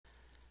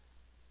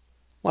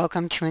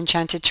Welcome to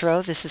Enchanted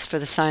Tarot. This is for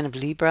the sign of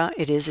Libra.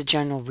 It is a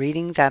general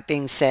reading. That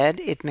being said,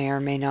 it may or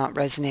may not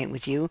resonate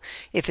with you.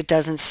 If it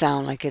doesn't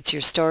sound like it's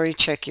your story,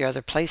 check your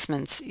other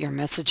placements. Your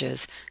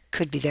messages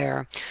could be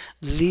there.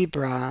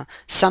 Libra,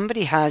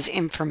 somebody has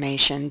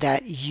information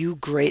that you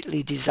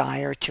greatly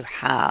desire to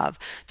have.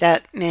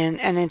 And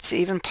it's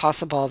even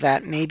possible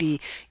that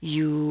maybe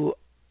you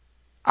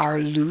are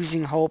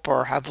losing hope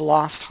or have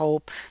lost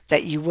hope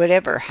that you would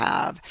ever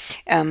have.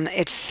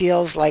 It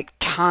feels like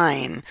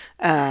time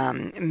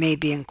may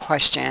be in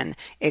question.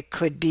 It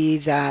could be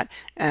that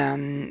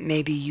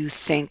maybe you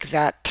think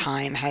that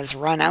time has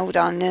run out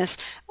on this,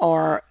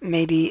 or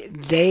maybe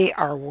they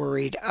are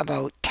worried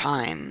about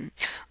time.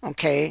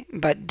 Okay,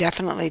 but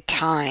definitely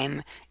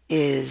time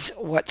is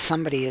what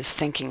somebody is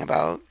thinking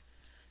about.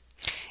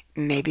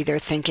 Maybe they're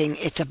thinking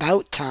it's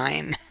about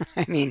time.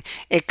 I mean,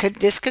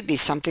 this could be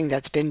something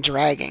that's been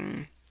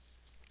dragging.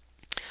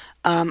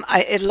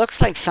 It looks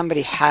like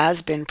somebody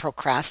has been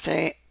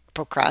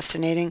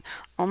procrastinating.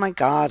 Oh my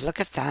God, look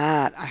at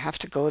that. I have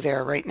to go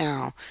there right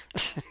now.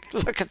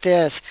 Look at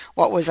this.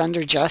 What was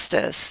under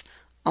justice?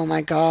 Oh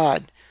my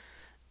God.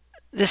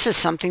 This is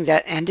something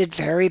that ended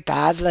very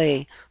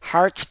badly.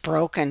 Hearts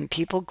broken,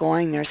 people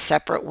going their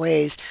separate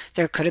ways.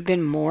 There could have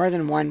been more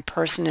than one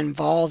person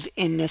involved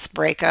in this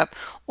breakup,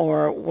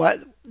 or what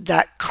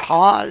that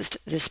caused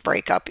this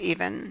breakup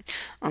even.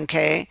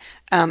 Okay.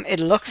 It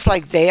looks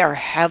like they are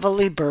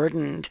heavily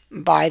burdened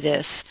by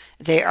this.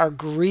 They are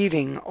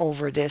grieving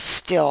over this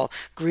still,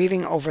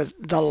 grieving over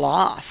the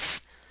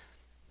loss.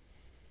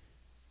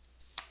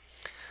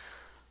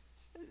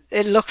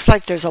 It looks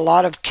like there's a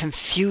lot of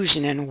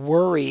confusion and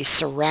worry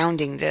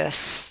surrounding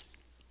this.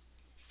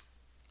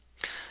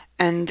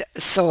 And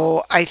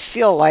so I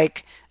feel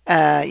like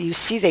you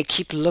see they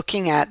keep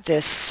looking at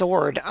this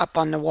sword up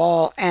on the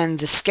wall and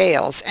the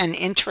scales. And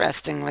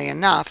interestingly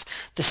enough,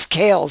 the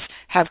scales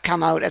have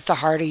come out at the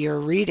heart of your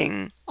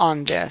reading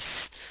on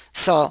this.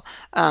 So,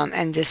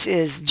 and this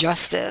is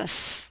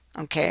justice,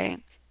 okay?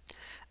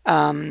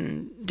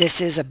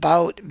 This is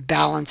about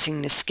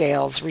balancing the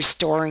scales,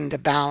 restoring the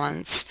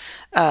balance,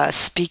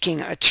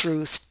 speaking a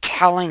truth,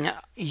 telling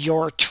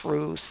your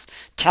truth,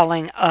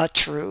 telling a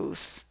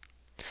truth.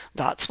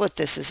 That's what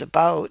this is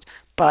about,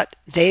 but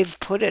they've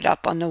put it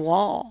up on the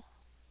wall.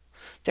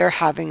 They're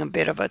having a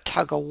bit of a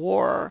tug of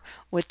war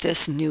with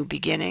this new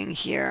beginning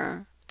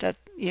here that,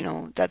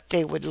 that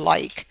they would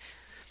like,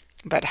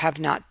 but have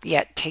not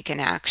yet taken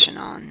action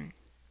on.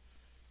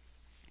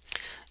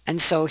 And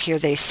so here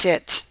they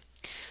sit.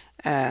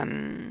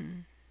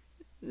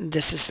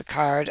 This is the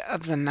card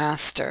of the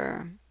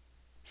Master.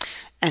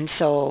 And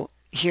so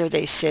here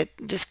they sit.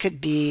 This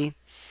could be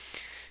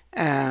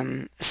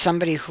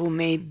somebody who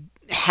may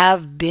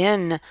have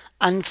been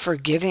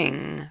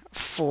unforgiving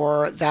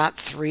for that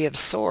Three of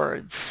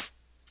Swords.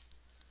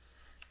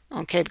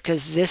 Okay,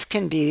 because this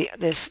can be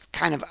this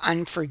kind of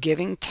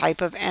unforgiving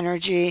type of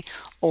energy,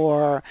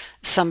 or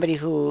somebody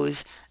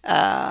whose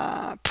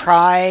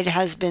pride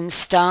has been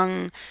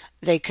stung.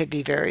 They could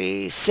be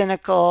very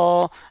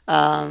cynical,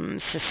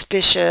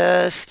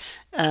 suspicious.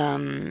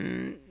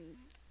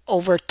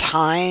 Over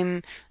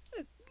time,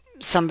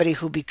 somebody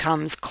who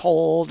becomes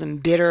cold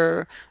and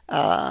bitter,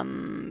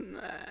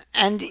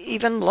 and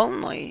even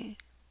lonely.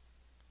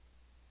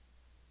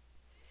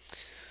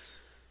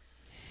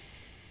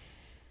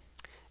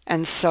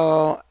 And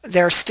so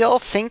they're still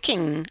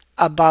thinking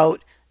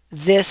about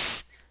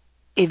this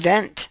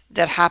event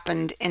that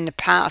happened in the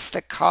past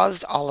that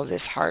caused all of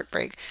this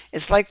heartbreak.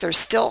 It's like they're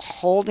still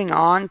holding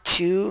on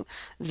to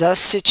the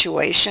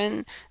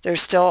situation. They're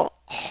still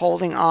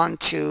holding on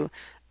to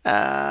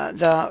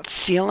the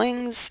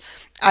feelings.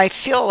 I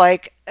feel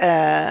like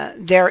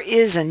there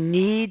is a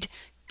need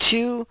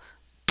to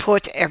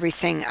put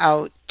everything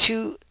out,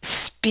 to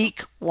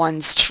speak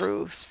one's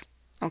truth.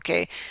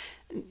 Okay.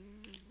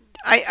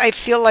 I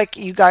feel like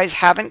you guys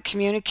haven't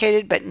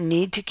communicated but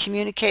need to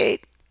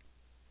communicate.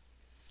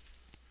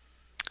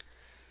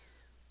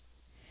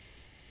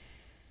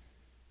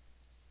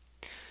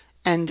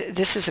 And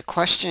this is a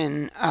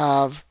question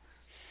of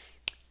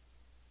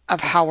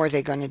how are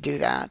they going to do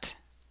that?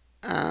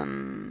 A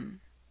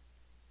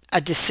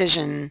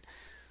decision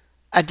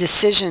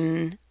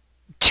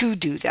to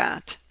do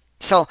that.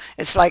 So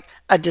it's like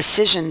a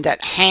decision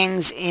that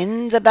hangs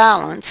in the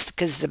balance,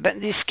 because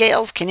these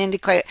scales can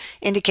indicate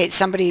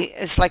somebody.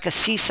 It's like a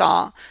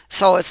seesaw.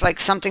 So it's like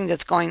something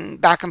that's going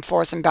back and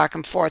forth and back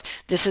and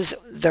forth. This is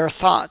their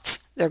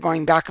thoughts. They're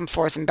going back and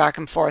forth and back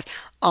and forth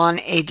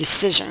on a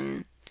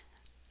decision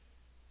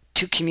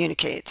to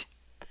communicate,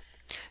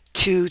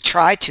 to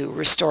try to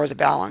restore the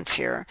balance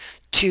here,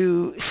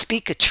 to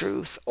speak a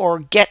truth or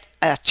get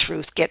a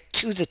truth, get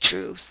to the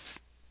truth.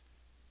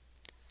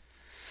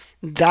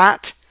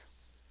 That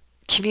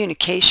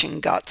communication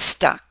got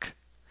stuck.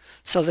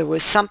 So there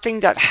was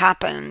something that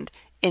happened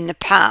in the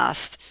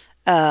past,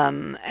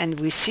 and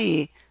we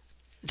see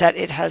that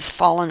it has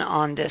fallen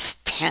on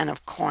this Ten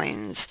of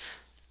Coins.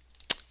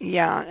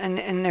 Yeah,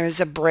 and there's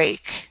a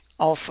break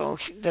also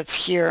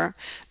that's here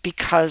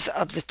because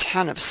of the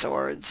Ten of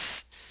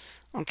Swords.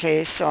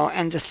 Okay, so,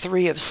 and the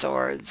Three of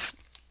Swords.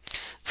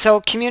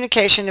 So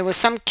communication, there was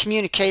some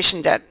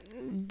communication that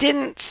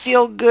didn't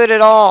feel good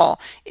at all.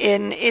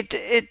 In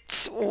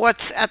it's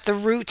what's at the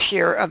root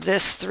here of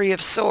this Three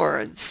of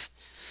Swords.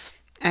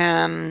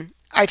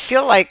 I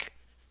feel like,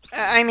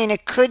 I mean,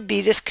 it could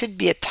be, this could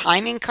be a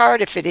timing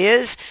card. If it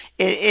is,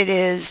 it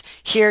is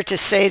here to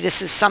say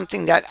this is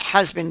something that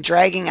has been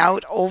dragging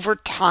out over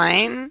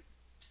time.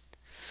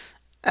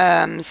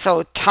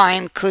 So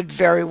time could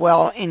very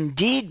well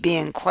indeed be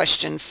in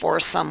question for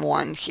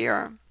someone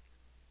here.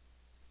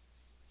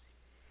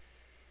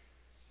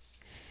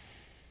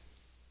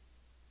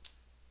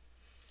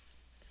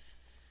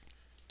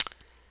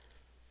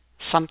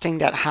 Something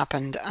that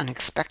happened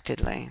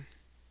unexpectedly.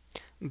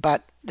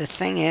 But the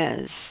thing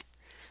is,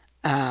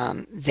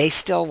 they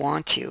still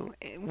want you.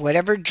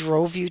 Whatever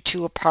drove you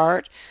two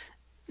apart,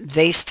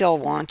 they still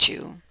want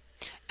you.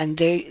 And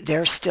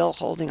they're still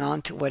holding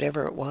on to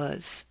whatever it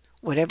was.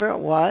 Whatever it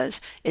was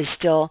is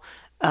still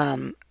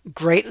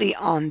greatly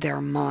on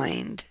their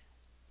mind.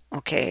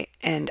 Okay,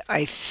 and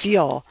I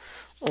feel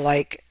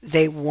like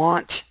they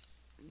want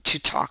to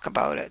talk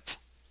about it.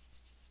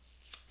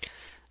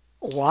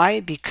 Why?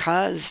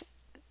 Because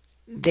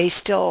they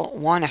still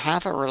want to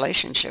have a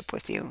relationship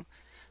with you.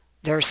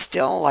 There's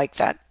still like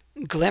that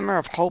glimmer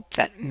of hope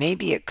that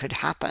maybe it could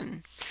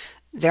happen.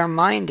 Their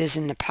mind is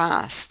in the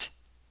past,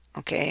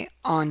 okay,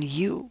 on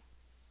you.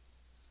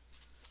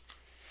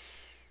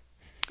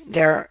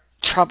 They're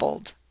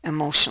troubled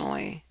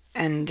emotionally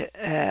and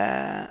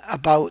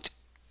about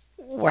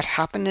what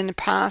happened in the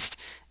past.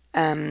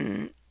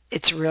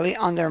 It's really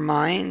on their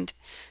mind,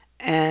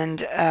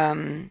 and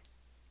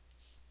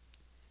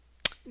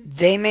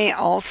they may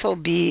also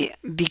be,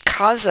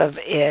 because of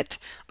it,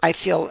 I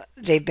feel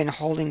they've been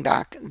holding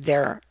back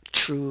their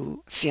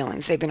true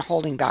feelings. They've been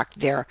holding back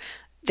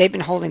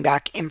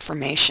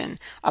information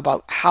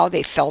about how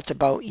they felt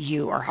about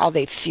you or how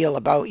they feel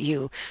about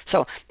you.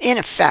 So in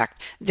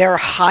effect, they're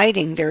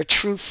hiding their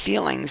true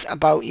feelings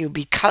about you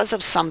because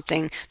of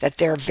something that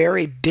they're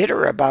very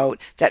bitter about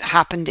that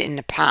happened in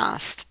the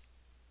past.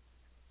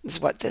 Is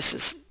what this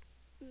is,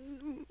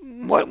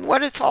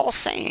 what it's all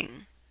saying.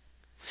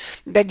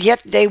 But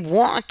yet they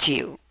want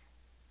you.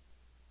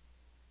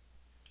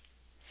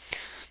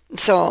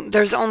 So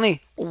there's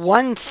only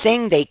one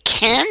thing they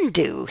can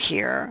do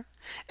here,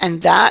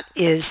 and that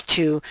is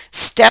to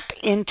step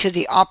into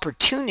the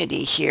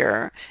opportunity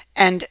here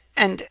and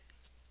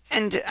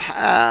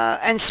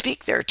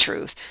speak their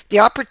truth. The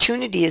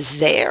opportunity is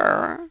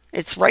there.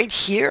 It's right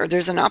here.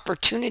 There's an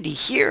opportunity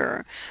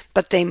here,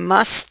 but they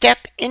must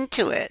step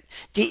into it.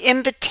 The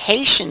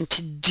invitation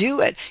to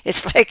do it.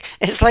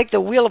 It's like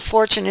the Wheel of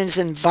Fortune is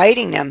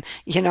inviting them,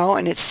 you know,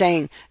 and it's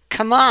saying,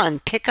 "Come on,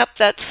 pick up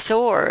that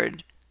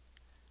sword.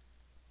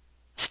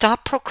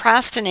 Stop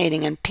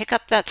procrastinating and pick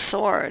up that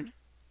sword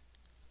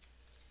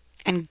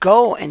and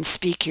go and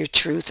speak your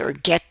truth or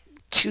get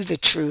to the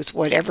truth,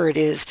 whatever it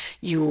is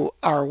you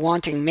are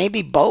wanting."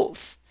 Maybe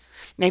both.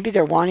 Maybe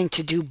they're wanting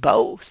to do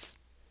both.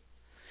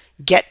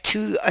 Get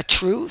to a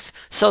truth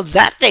so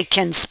that they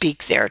can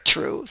speak their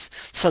truth,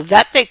 so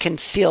that they can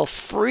feel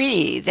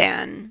free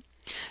then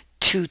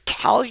to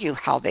tell you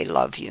how they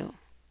love you.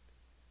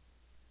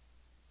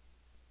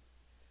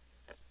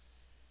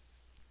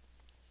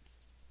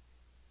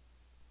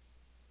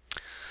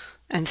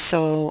 And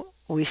so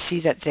we see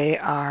that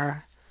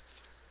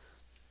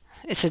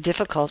it's a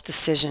difficult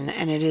decision,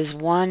 and it is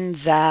one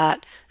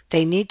that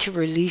they need to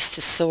release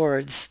the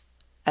swords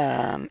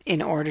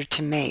in order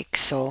to make.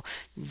 So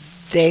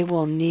they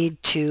will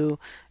need to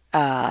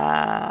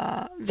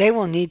listen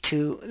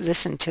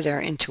to their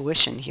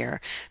intuition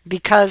here,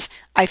 because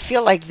I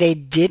feel like they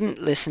didn't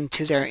listen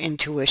to their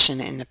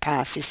intuition in the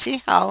past. You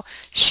see how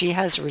she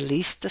has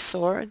released the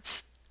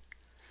swords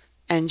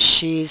and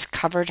she's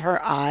covered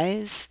her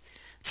eyes.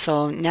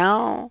 So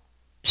now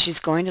she's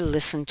going to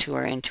listen to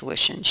her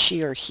intuition,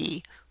 she or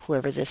he,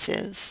 whoever this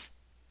is.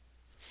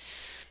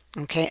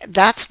 Okay,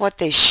 that's what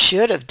they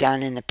should have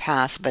done in the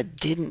past but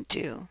didn't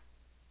do.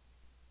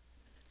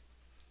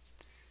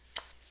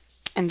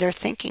 And they're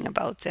thinking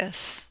about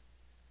this.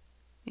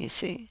 You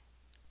see,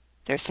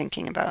 they're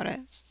thinking about it.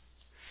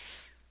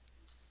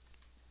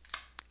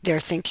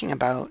 They're thinking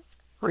about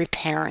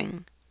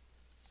repairing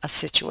a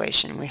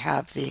situation. We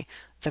have the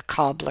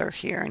cobbler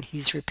here, and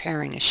he's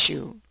repairing a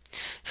shoe.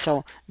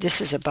 So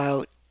this is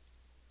about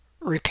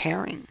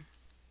repairing.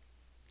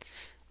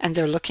 And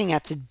they're looking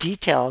at the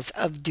details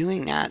of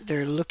doing that.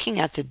 They're looking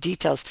at the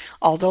details.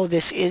 Although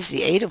this is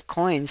the Eight of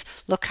Coins,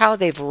 look how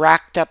they've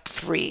racked up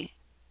 3.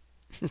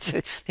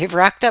 They've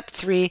racked up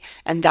 3,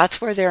 and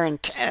that's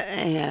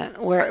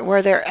where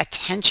where their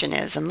attention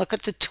is. And look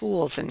at the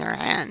tools in their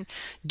hand.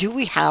 Do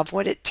we have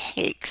what it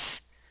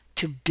takes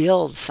to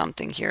build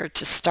something here,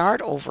 to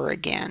start over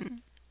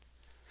again,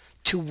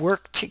 to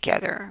work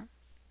together?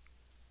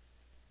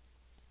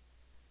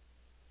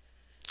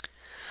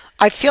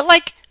 I feel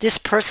like this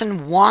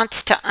person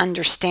wants to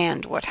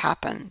understand what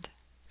happened,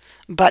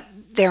 but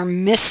they're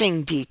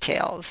missing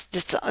details.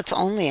 It's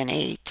only an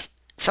 8.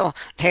 So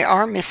they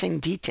are missing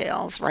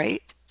details,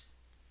 right?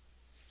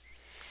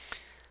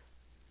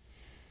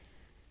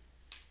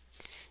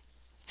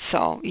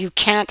 So you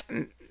can't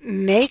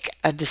make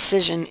a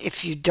decision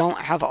if you don't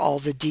have all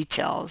the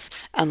details,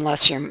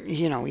 unless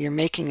you're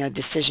making a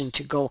decision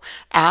to go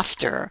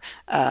after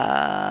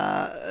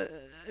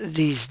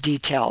these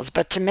details.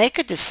 But to make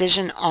a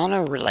decision on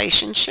a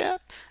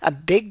relationship, a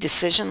big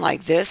decision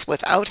like this,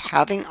 without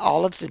having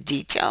all of the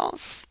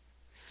details,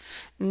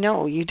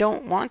 no, you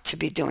don't want to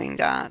be doing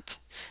that.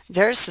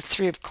 There's the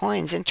Three of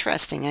Coins.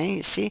 Interesting, eh?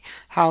 You see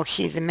how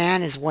the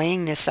man is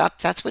weighing this up?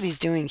 That's what he's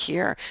doing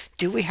here.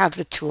 Do we have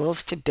the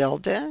tools to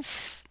build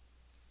this?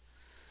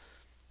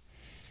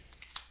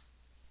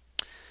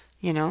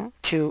 You know,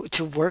 to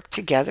work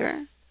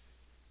together,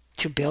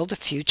 to build a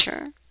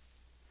future?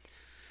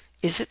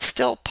 Is it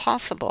still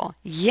possible?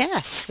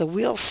 Yes, the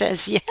wheel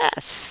says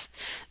yes.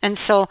 And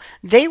so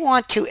they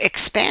want to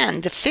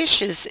expand. The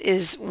fish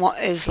is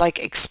like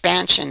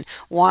expansion,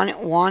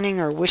 wanting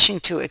or wishing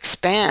to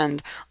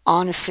expand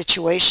on a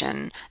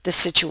situation, the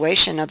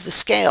situation of the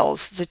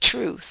scales, the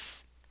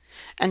truth,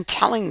 and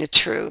telling the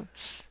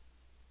truth,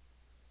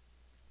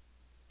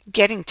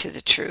 getting to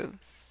the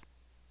truth.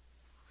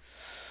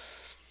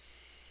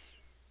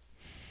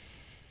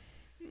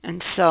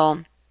 And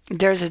so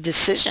there's a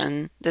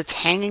decision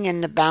that's hanging in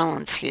the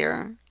balance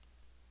here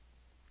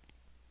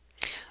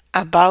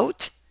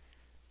about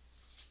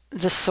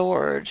the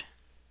sword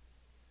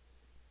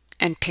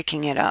and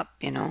picking it up,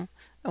 you know,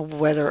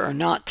 whether or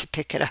not to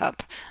pick it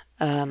up.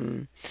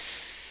 And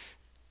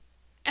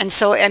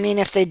so, I mean,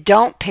 if they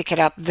don't pick it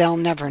up, they'll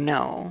never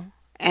know.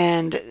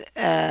 And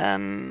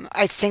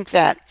I think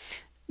that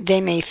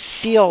they may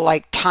feel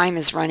like time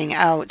is running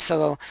out,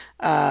 so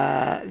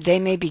they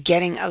may be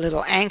getting a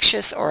little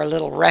anxious or a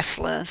little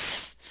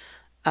restless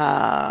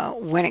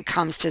when it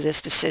comes to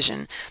this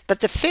decision.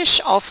 But the fish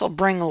also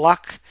bring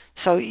luck,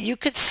 so you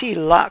could see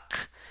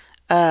luck,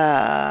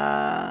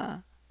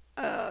 some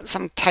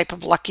type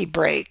of lucky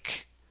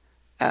break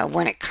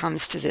when it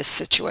comes to this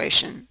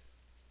situation.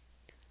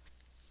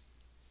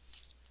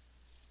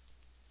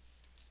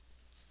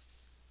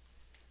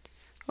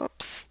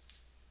 Oops.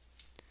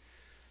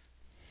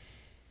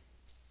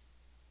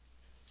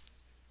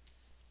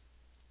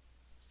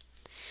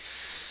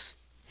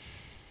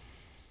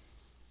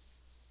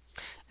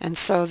 And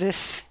so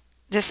this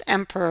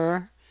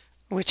emperor,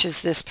 which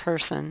is this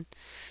person,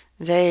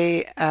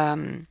 they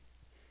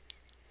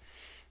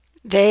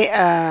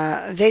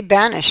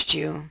banished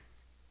you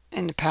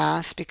in the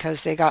past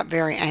because they got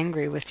very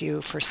angry with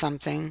you for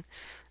something.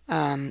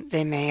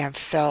 They may have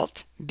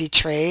felt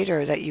betrayed,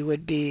 or that you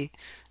would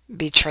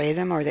betray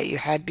them, or that you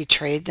had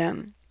betrayed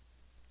them.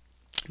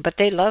 But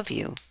they love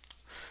you.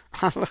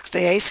 Look,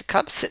 the Ace of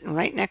Cups sitting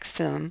right next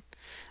to them.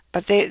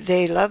 But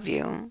they love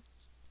you.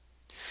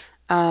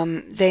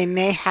 They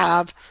may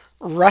have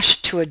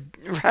rushed to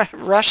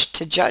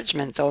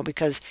judgment, though,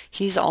 because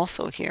he's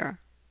also here.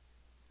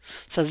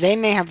 So they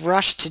may have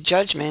rushed to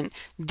judgment,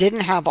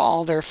 didn't have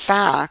all their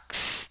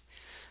facts,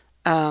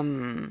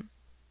 and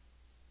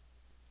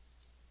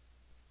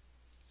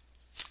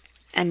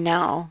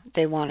now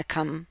they want to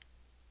come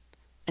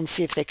and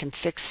see if they can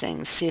fix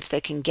things, see if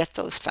they can get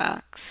those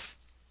facts.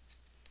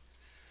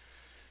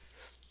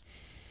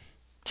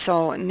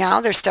 So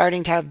now they're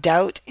starting to have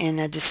doubt in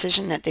a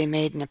decision that they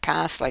made in the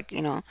past, like,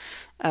 you know,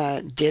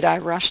 did I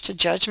rush to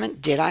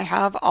judgment? Did I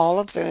have all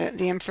of the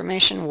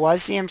information?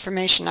 Was the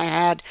information I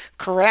had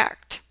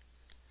correct?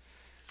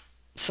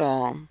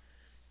 So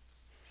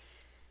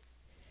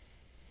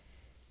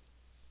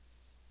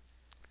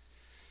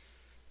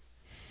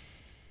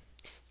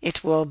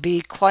it will be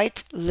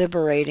quite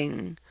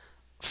liberating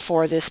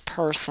for this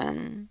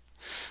person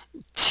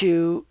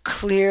to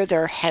clear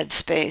their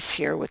headspace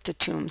here with the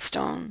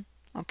tombstone.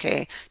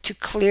 Okay, to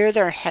clear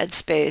their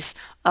headspace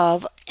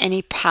of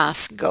any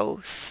past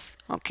ghosts.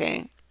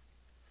 Okay.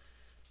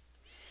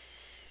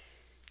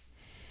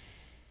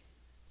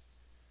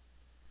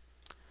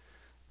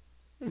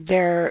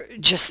 They're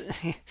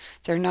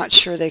not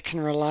sure they can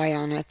rely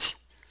on it.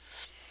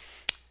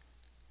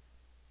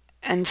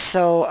 And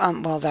so,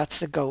 well, that's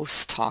the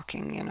ghost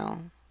talking, you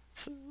know.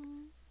 So,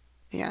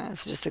 yeah,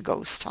 it's just the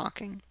ghost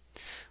talking.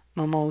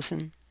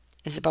 Mimosan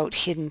is about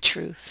hidden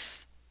truths.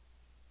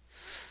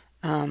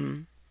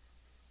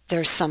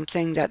 There's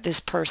something that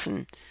this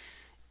person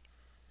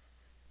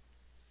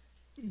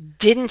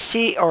didn't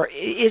see or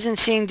isn't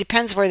seeing,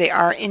 depends where they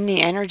are in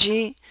the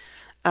energy,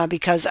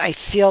 because I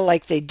feel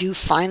like they do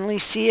finally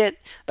see it,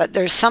 but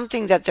there's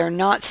something that they're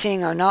not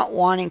seeing or not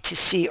wanting to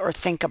see or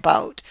think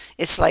about.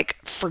 It's like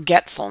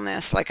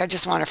forgetfulness, like I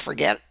just want to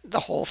forget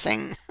the whole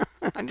thing.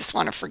 I just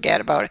want to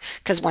forget about it,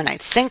 because when I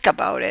think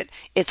about it,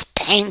 it's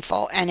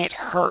painful and it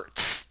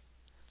hurts.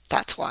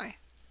 That's why.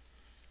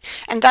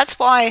 And that's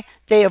why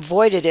they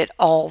avoided it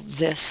all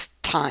this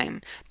time.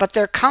 But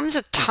there comes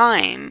a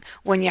time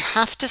when you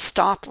have to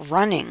stop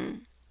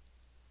running,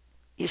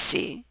 you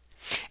see.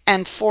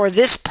 And for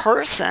this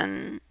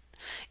person,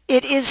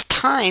 it is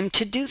time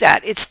to do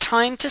that. It's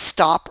time to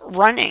stop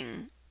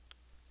running.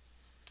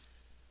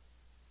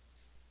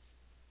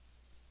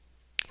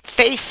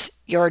 Face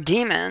your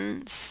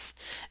demons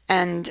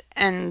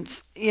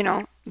and you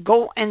know,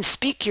 go and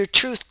speak your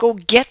truth. Go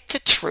get the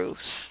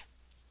truth.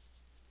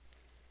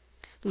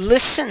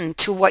 Listen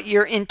to what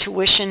your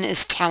intuition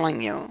is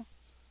telling you.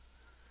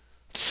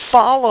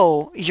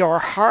 Follow your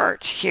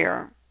heart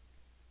here.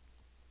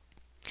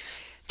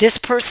 This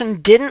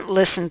person didn't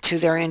listen to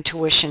their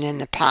intuition in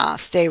the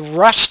past. They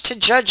rushed to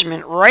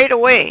judgment right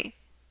away.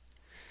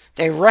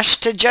 They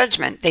rushed to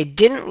judgment. They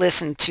didn't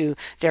listen to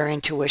their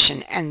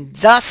intuition, and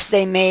thus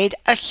they made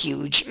a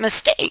huge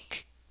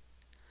mistake.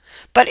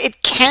 But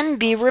it can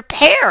be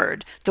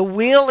repaired. The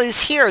wheel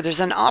is here. There's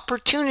an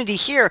opportunity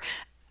here.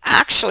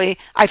 Actually,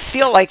 I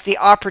feel like the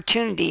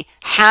opportunity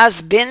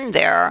has been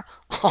there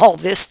all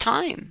this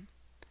time,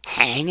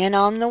 hanging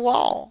on the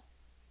wall,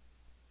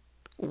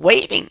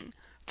 waiting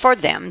for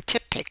them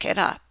to pick it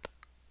up.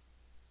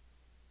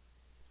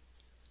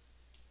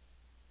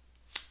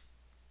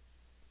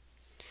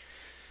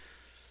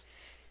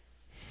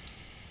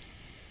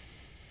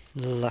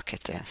 Look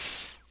at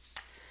this.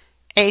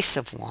 Ace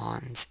of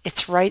Wands.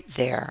 It's right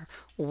there,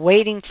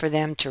 waiting for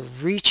them to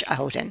reach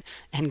out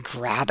and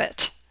grab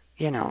it,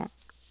 you know.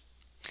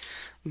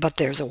 But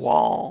there's a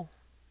wall.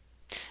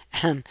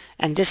 And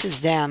this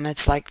is them.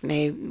 It's like,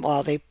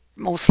 well, they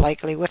most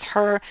likely, with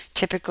her,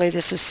 typically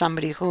this is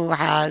somebody who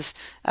has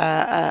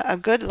a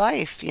good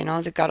life. You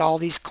know, they've got all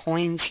these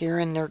coins here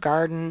in their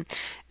garden,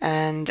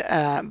 and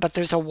but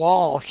there's a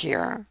wall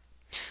here.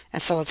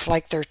 And so it's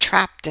like they're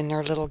trapped in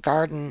their little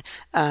garden,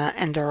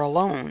 and they're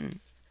alone.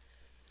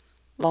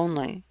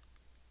 Lonely.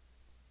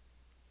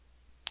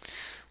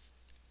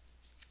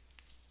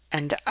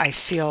 And I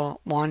feel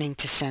wanting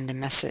to send a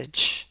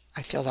message.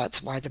 I feel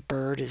that's why the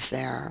bird is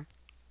there.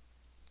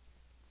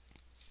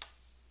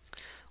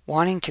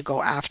 Wanting to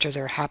go after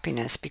their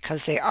happiness,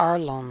 because they are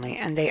lonely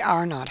and they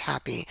are not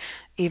happy.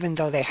 Even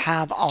though they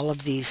have all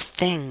of these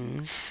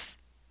things,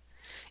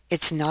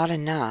 it's not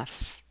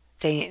enough.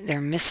 They're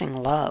missing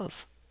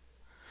love.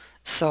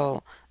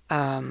 So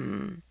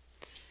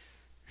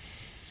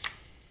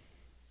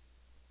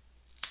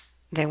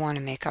they want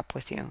to make up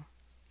with you.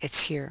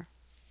 It's here.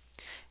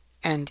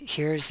 And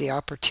here's the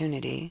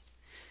opportunity.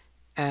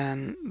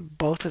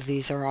 Both of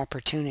these are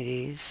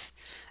opportunities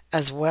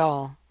as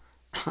well.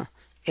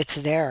 It's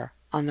there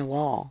on the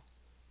wall.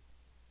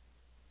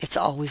 It's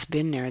always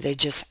been there. They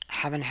just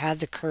haven't had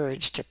the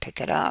courage to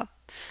pick it up.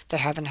 They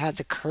haven't had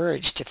the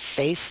courage to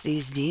face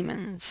these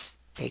demons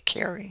they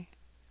carry.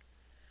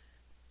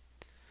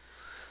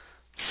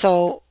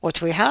 So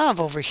what we have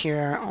over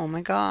here, oh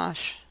my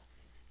gosh.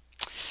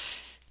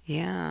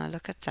 Yeah,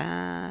 look at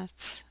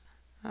that.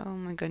 Oh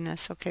my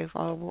goodness. Okay,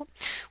 well,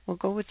 we'll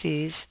go with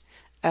these.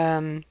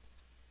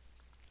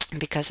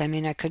 Because I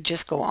mean, I could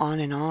just go on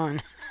and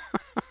on.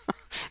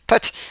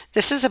 But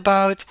this is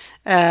about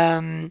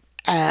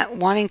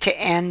wanting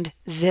to end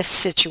this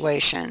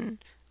situation.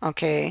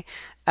 Okay.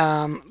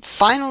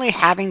 Finally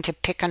having to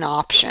pick an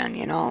option,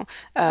 you know.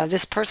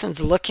 This person's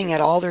looking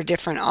at all their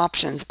different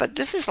options, but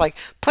this is like,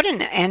 put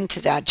an end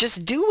to that.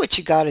 Just do what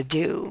you got to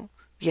do,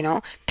 you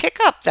know. Pick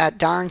up that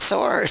darn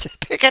sword.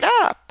 Pick it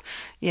up,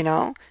 you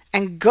know,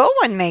 and go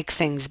and make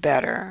things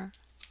better.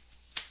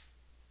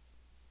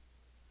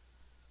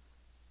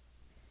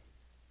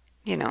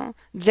 You know,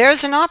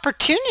 there's an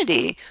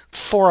opportunity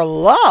for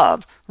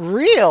love,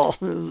 real,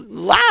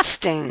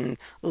 lasting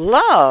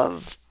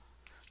love.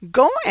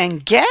 Go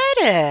and get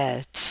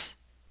it.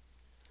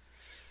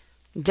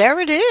 There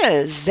it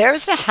is.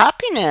 There's the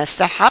happiness,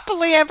 the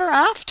happily ever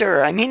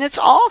after. I mean, it's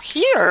all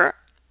here.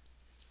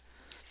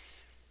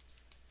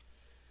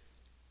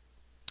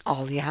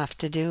 All you have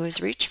to do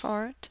is reach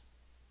for it.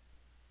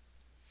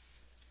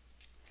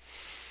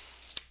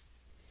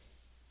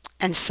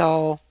 And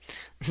so,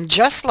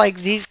 just like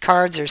these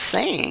cards are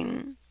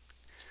saying,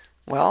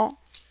 well,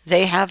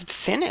 they have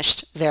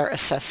finished their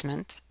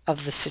assessment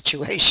of the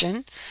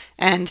situation,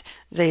 and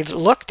they've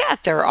looked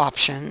at their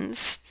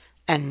options,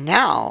 and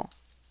now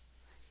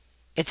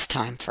it's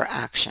time for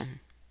action.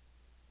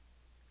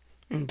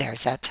 And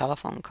there's that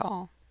telephone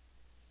call.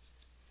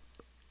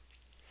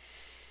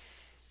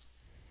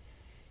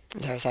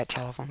 There's that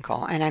telephone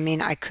call. And I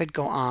mean, I could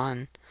go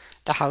on.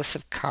 The House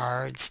of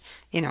Cards,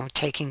 you know,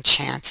 taking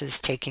chances,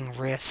 taking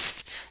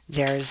risks.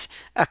 There's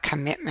a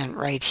commitment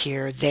right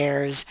here.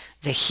 There's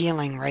the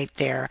healing right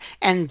there.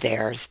 And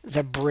there's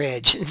the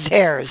bridge.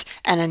 There's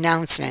an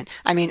announcement.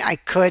 I mean, I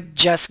could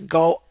just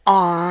go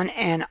on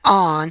and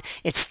on.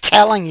 It's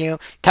telling you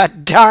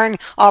that darn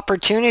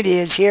opportunity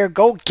is here.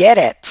 Go get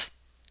it.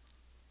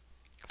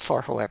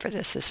 For whoever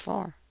this is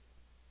for.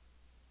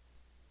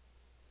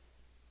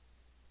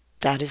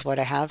 That is what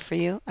I have for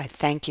you. I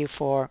thank you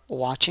for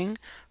watching,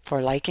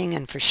 for liking,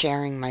 and for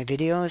sharing my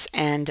videos,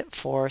 and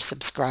for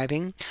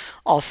subscribing.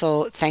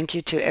 Also, thank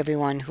you to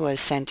everyone who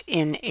has sent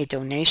in a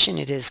donation.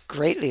 It is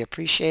greatly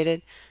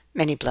appreciated.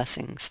 Many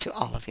blessings to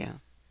all of you.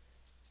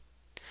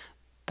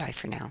 Bye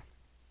for now.